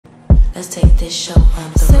Let's take this show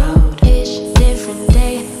on the road. Same-ish, different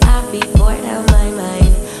day, I be bored out my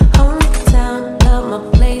mind. Hometown, love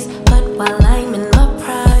my place, but while I'm in my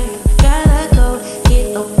prime, gotta go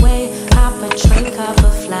get away, hop a train, hop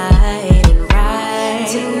a flight, and ride.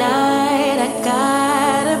 Tonight I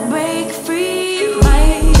gotta break free.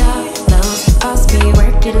 My job, those boss be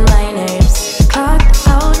working my nerves. Clock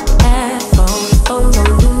out at 4, phone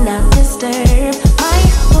on do not disturb. My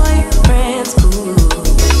boyfriend's cool,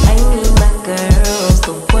 I need my girls,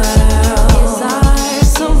 the world is ours,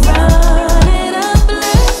 so run it up,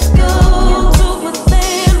 let's go to a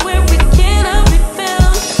land where we cannot be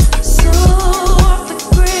found. So off the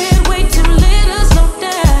grid, way too little, slow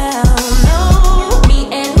down. No, me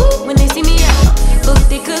and who, when they see me out,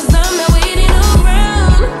 booked it cause I'm not waiting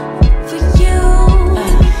around for you.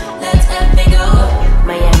 Let's have me go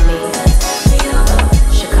Miami, let's have me go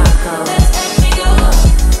Chicago, let's have me go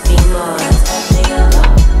be more, let's have me go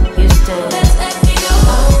Houston, let's have me go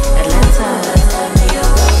Atlanta, let's have me go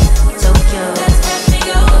Tokyo, let's have me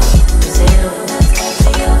go Brazil, let's have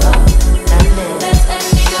me go London, let's have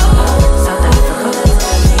me go South Africa, let's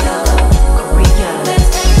have me go Korea, let's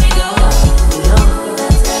have me go New York,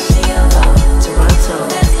 let's have me go Toronto,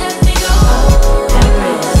 let's have me go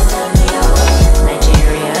Paris, let's have me go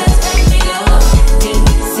Nigeria, let's have me go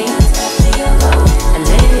DC, let's have me go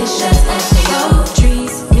Alicia, let's have me go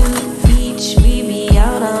trees, new beach, we be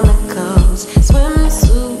out on the coast.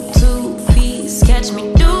 Swimsuit, 2-piece, catch me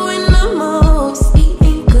doing the most.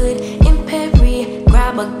 Eating good in Perry,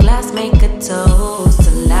 grab a glass, make a toast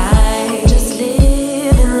to life. Just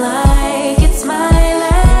living like it's my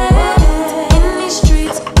life. In these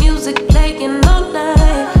streets, music playing all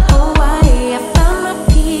night. Hawaii, I found my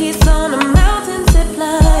peace on a mountain zip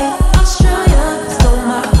line. Australia stole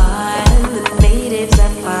my heart, and the natives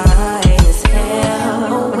are fine as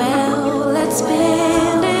hell. Oh well, let's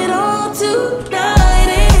spend it all tonight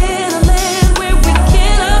in a land where we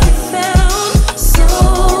cannot be found. So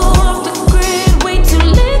off the grid, way too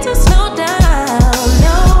late to slow down.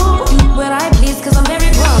 No, do what I please cause I'm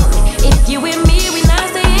very grown. If you with me, we not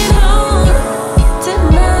staying home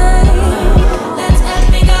tonight. Let's have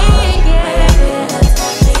me go let's have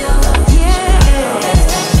me go let's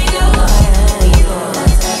have me go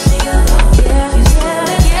let's have me go Houston,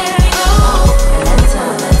 let's have me go Atlanta,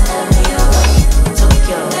 let's have me go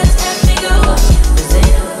Tokyo, let's have me go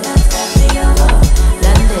Brazil, let's have me go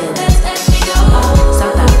London, let's have me go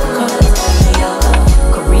South Africa, let's have me go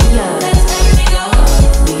Korea, let's have me go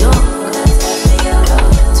New York, let's have me go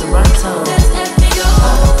Toronto, let's have me go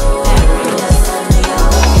Paris, let's have me go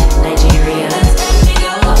Nigeria, let's have me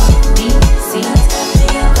go DC, let's have me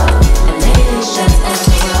go Alicia, let's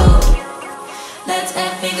have me go let's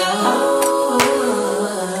have me go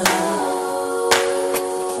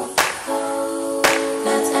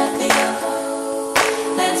let's have me go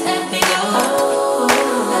let's have me go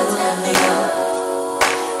let's have me go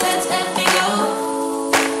let's have me go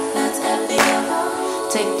let's have me go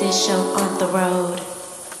take this show on the road.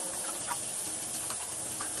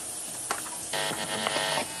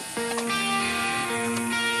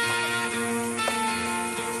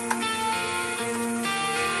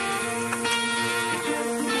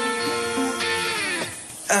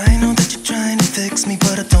 I know that you're trying to fix me,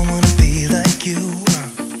 but I don't wanna be like you.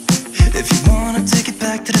 If you wanna take it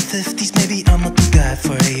back to the 50s, maybe I'm not the guy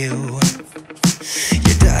for you.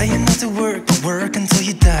 You're dying not to work, but work until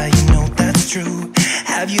you die, you know that's true.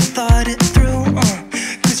 Have you thought it through?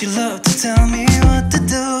 Cause you love to tell me what to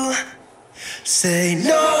do. Say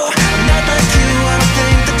no, I'm not like you, I don't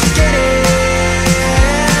think that you get it.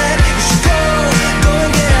 You should go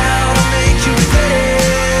and get out, I'll make you regret it.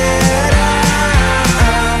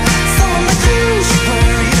 Someone like you should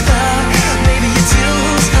worry about. Maybe your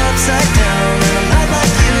two's upside down, and I'm not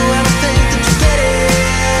like you, I don't think that you get it.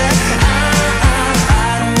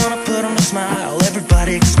 I don't wanna put on a smile,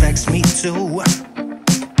 everybody expects me to.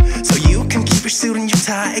 So you can keep your suit and your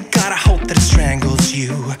tie, gotta hope that it strangles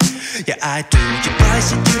you. Yeah, I do. You buy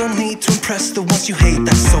shit you don't need to impress the ones you hate,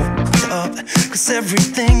 that's so f***ed up. Cause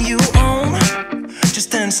everything you own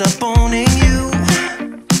just ends up owning you.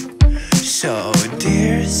 So,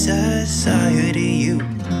 dear society, you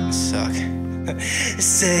suck.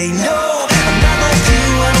 Say no, I'm not like you,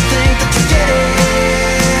 I don't think that you get it.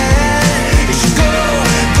 You should go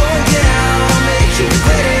and get out, I'll make you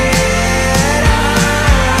regret it.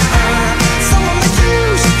 Someone like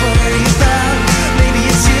you should worry about. Maybe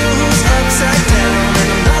it's you who's upside down, and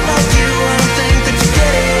I'm not like you, I don't think that you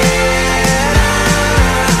get it.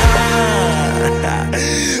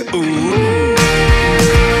 Ooh.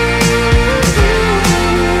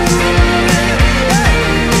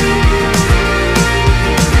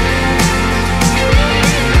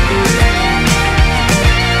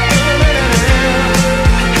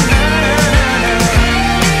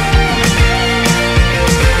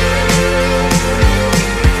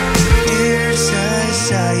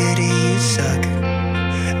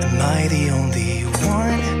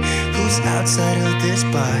 outside of this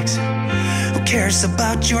box. Who cares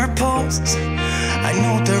about your posts? I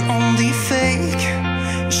know they're only fake.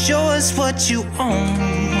 Show us what you own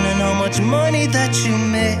and how much money that you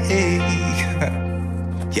make.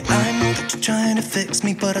 Yeah, I know that you're trying to fix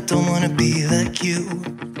me, but I don't wanna be like you.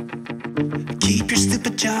 Keep your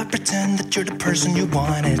stupid job, pretend that you're the person you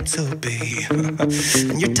wanted to be.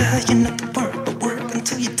 And you're dying not to work, but work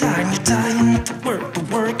until you die. And you're dying not to work, but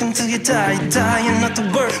work until you die. You're dying not to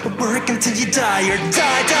work, but work until you die. You're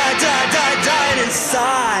dying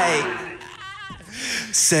inside.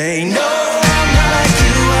 Say no, I'm not like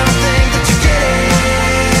you, I don't think that you get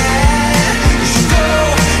it. You should go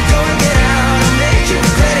and get out, I'll make you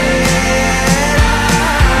regret it.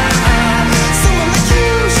 Someone like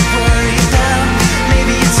you should worry about.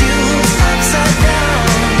 Maybe it's you who's upside down.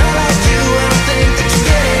 I'm not like you, I don't think that you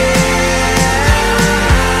get it.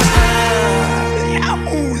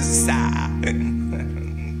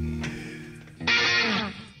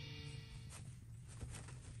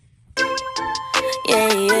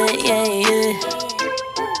 Yeah, yeah, yeah, yeah.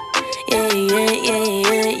 Yeah, yeah, yeah,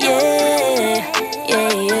 yeah, yeah.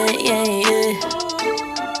 Yeah, yeah, yeah, yeah.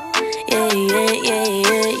 Yeah, yeah, yeah,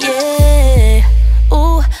 yeah, yeah.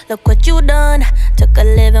 Ooh, look what you done. Took a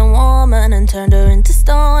living woman and turned her into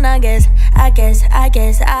stone. I guess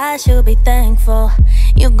I should be thankful.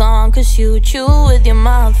 You gone cause you chew with your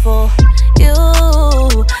mouth full. You,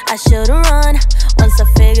 I should've run once I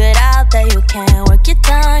figured out that you can't work your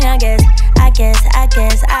tongue. I guess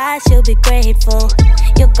I should be grateful.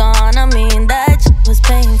 You're gone, I mean that shit was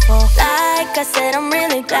painful. Like I said, I'm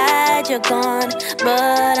really glad you're gone,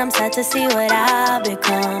 but I'm sad to see what I've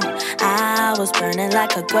become. I was burning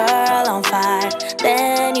like a girl on fire,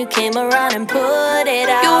 then you came around and put it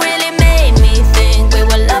out. You really made me think we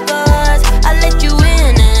were lovers. I let you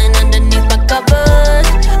in and underneath my covers.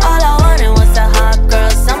 All I wanted was a hot girl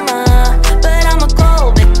summer, but I'm a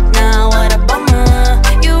cold bitch now, what a bummer.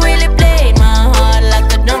 You really played my heart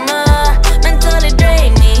like a drummer, mentally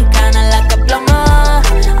drained me, kinda like a plumber.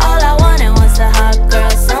 All I wanted was a hot girl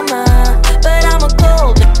summer, but I'm a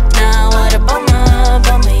cold bitch now, what a bummer,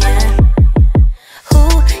 yeah. Who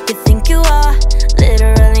you think you are?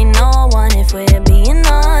 Literally no one, if we're being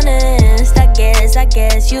honest. I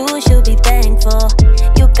guess you should be thankful.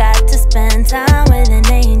 You got to spend time with an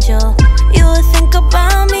angel. You would think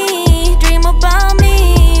about me, dream about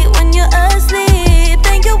me when you're asleep.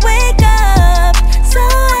 Then you wake up so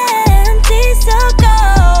empty, so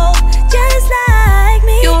cold, just like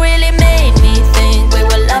me. You really made me think we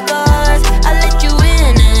were lovers. I let you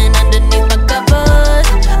in and underneath my covers.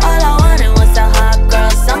 All I wanted was a hot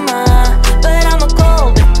girl summer, but I'm a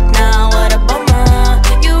cold bitch now, what a bummer.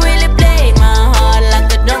 You really played my heart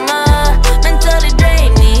like a drummer, mentally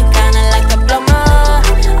drained me, kinda like a plumber.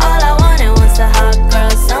 All I wanted was a hot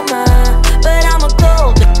girl summer, but I'm a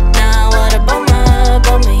cold bitch now, what a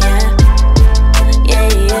bummer, yeah. Yeah,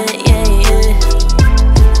 yeah, yeah, yeah.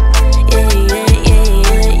 Yeah, yeah, yeah,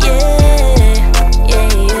 yeah, yeah. Yeah,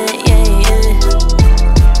 yeah, yeah, yeah.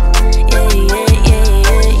 Yeah, yeah,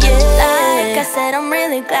 yeah, yeah. Like I said, I'm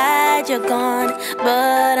really glad you're gone,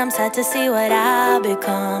 but I'm sad to see what I've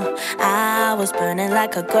become. I was burning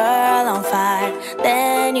like a girl on fire,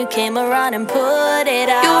 then you came around and put it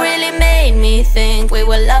out. You really made me think we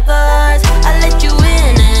were lovers. I let you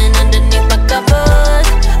in and underneath my covers.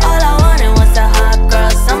 All I wanted was a hot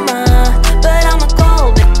girl summer, but I'm a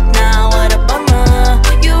cold bitch now, what a bummer.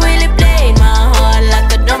 You really played my heart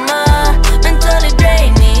like a drummer, mentally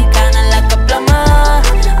drained me, kinda like a plumber.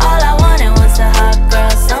 All I wanted was a hot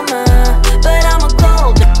girl summer, but I'm a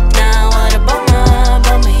cold bitch now, what a bummer,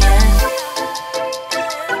 yeah.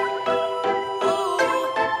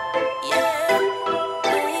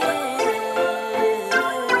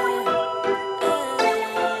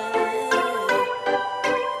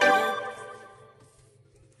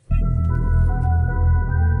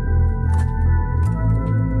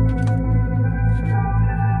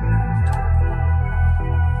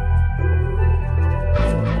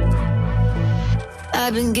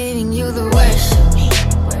 I've been giving you the worst of me.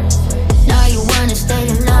 Now you wanna stay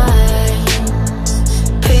the night.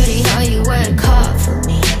 Pretty how you work hard for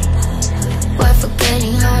me, while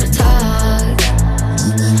forgetting how to talk.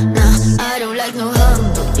 Nah, I don't like no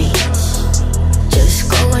humble beats. Just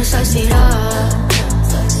go and spice it up.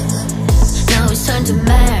 Now it's time to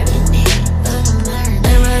marinate,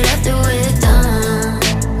 and right after we're done.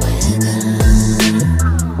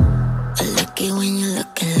 I like it when you're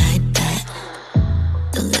looking like that.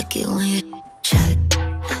 Don't like it when you chat.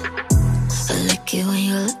 I like it when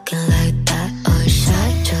you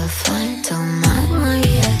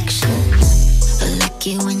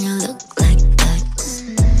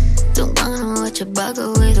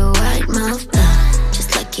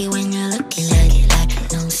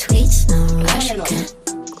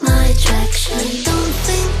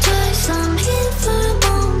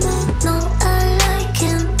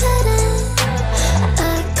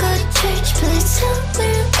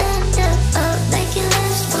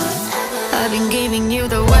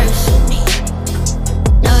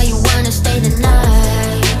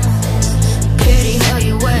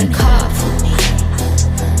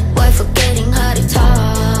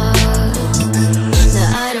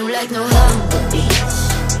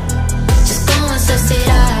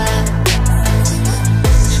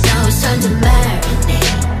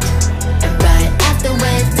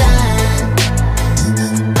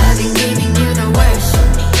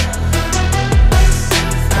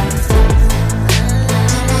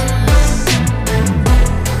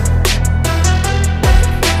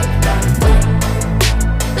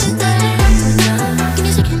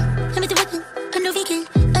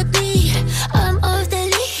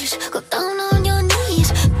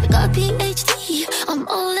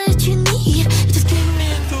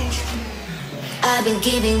been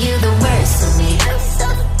giving you the worst of me.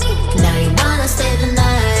 Now you wanna stay the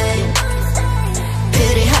night.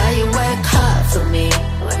 Pity how you work hard for me,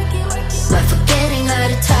 but forgetting how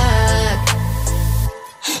to talk.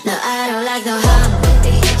 No, I don't like no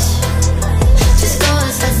harmonies. Just go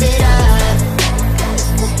and spice it up.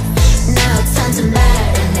 Now it's time to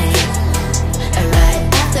marinate. And right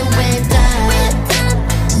after we're done,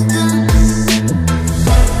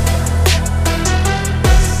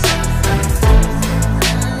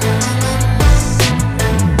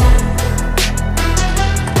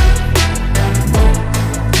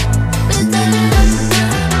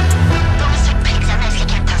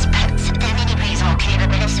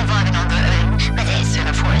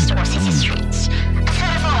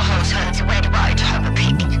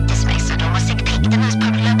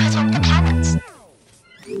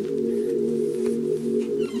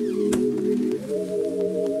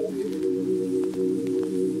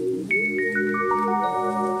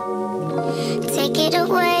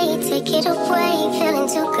 take it away, feeling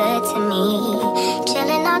too good to me.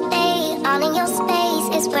 Chilling all day, all in your space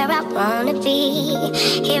is where I wanna be.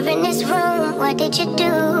 Here in this room, what did you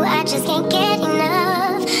do? I just can't get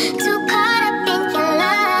enough. Too caught up in your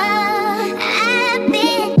love. I've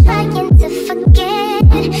been trying to forget,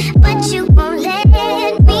 but you won't let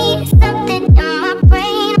me. Something in my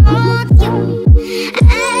brain wants you.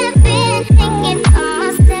 I've been thinking of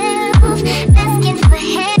myself, asking for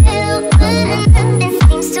help, but nothing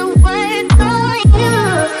seems to work on you.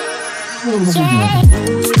 Yeah.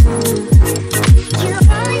 You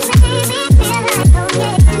always make me feel like, oh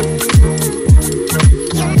yeah.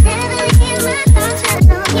 You never hear my thoughts, I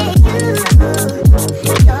know, yeah, you.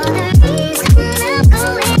 You're the reason I'm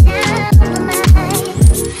going out of my mind.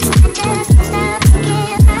 I just can't stop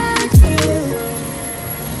thinking about you.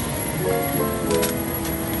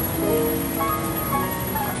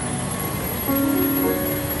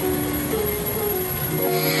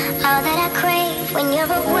 All that I crave when you're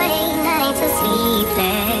away, nights are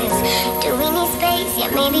sleepless. Do we need space?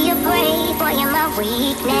 Yeah, maybe you're brave, boy, you're my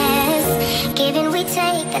weakness. Give and we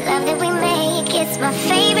take, the love that we make, it's my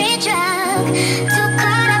favorite drug. Too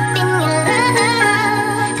caught up in your love.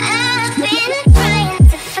 I've been trying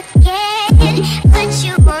to forget, but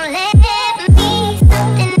you won't let me.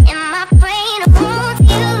 Something in my brain wants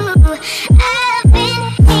you. I've been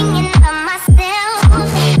thinking of myself,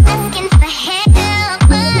 asking for help,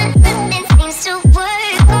 but nothing seems to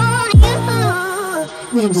work on you.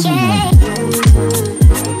 Yeah.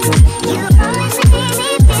 You always make me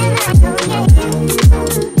feel like, oh yeah.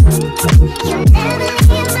 You never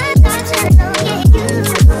hear my thoughts, I know, yeah, you.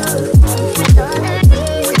 You're the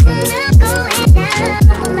reason I'm going out of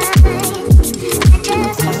my mind. I just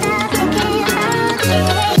can't stop thinking about you.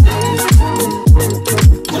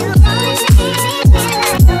 You always make me feel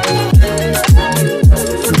like,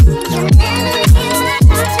 oh yeah.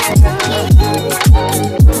 You never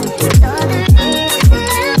hear my thoughts, I know, yeah, you.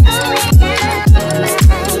 You're the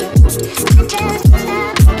reason I'm going out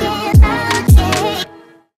of my mind. I just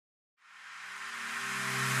can't stop thinking about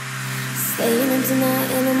you. staying in tonight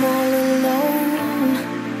and I'm all alone.